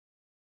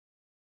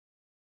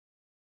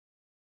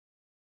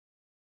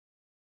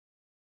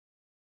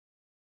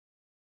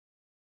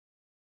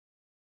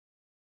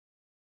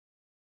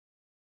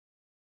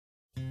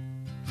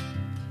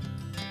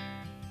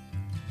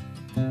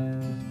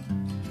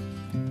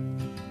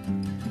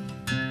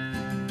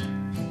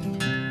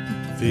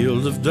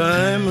Field of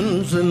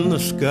diamonds in the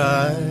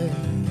sky,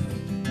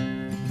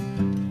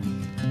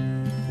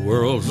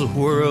 worlds a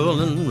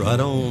whirling right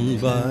on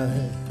by.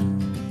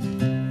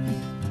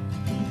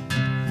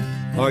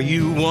 Are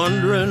you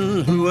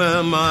wondering who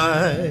am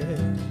I?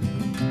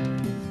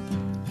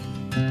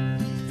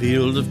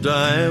 Field of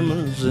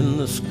diamonds in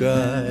the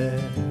sky.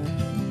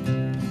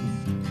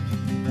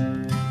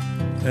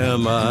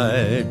 Am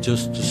I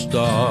just a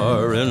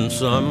star in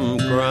some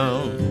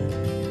crown,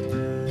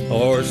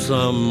 or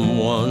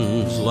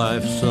someone's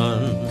life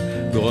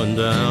sun going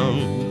down,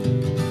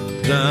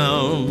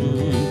 down,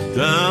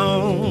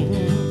 down?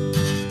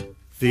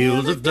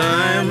 Field of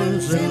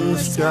diamonds in the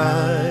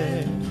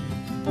sky,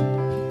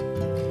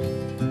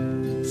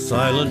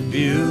 silent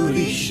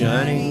beauty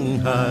shining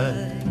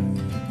high.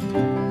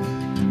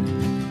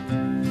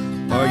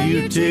 Are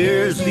you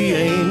tears the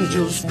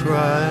angels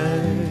cry?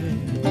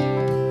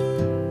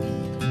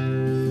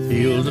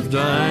 Field of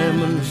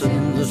diamonds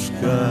in the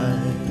sky.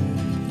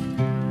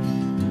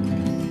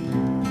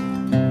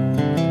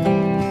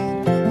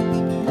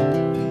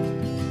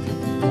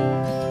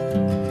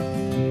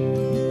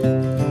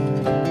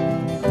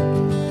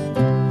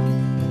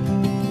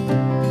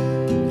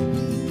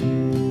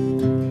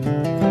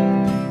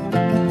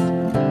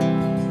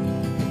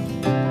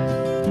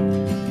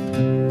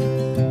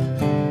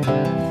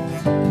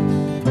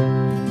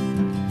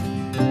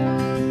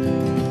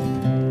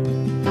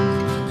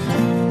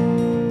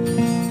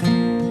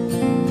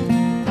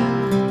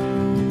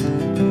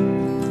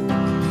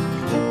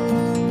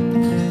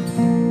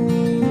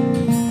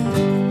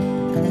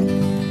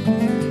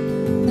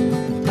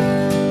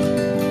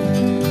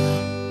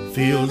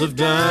 Field of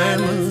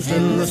diamonds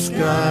in the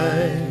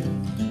sky,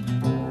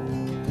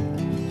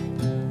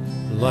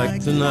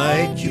 like the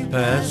night you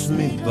passed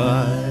me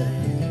by.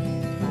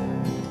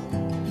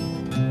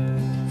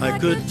 I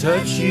could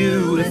touch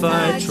you if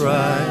I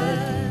tried.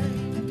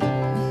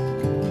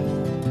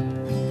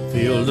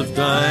 Field of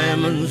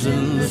diamonds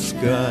in the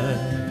sky.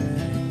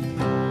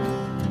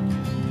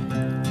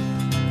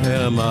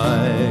 Am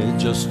I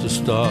just a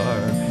star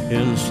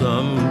in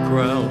some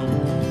crown,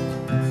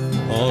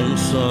 on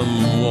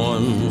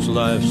someone's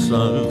life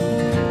sun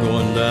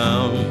going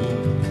down,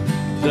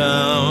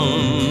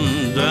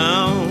 down,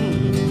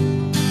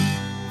 down?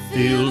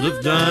 Field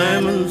of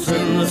diamonds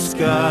in the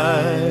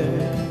sky,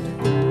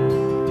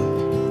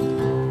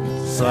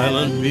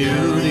 silent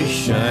beauty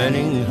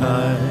shining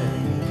high.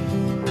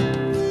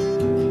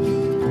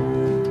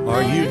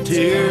 Are you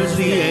tears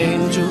the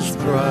angels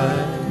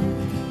cry?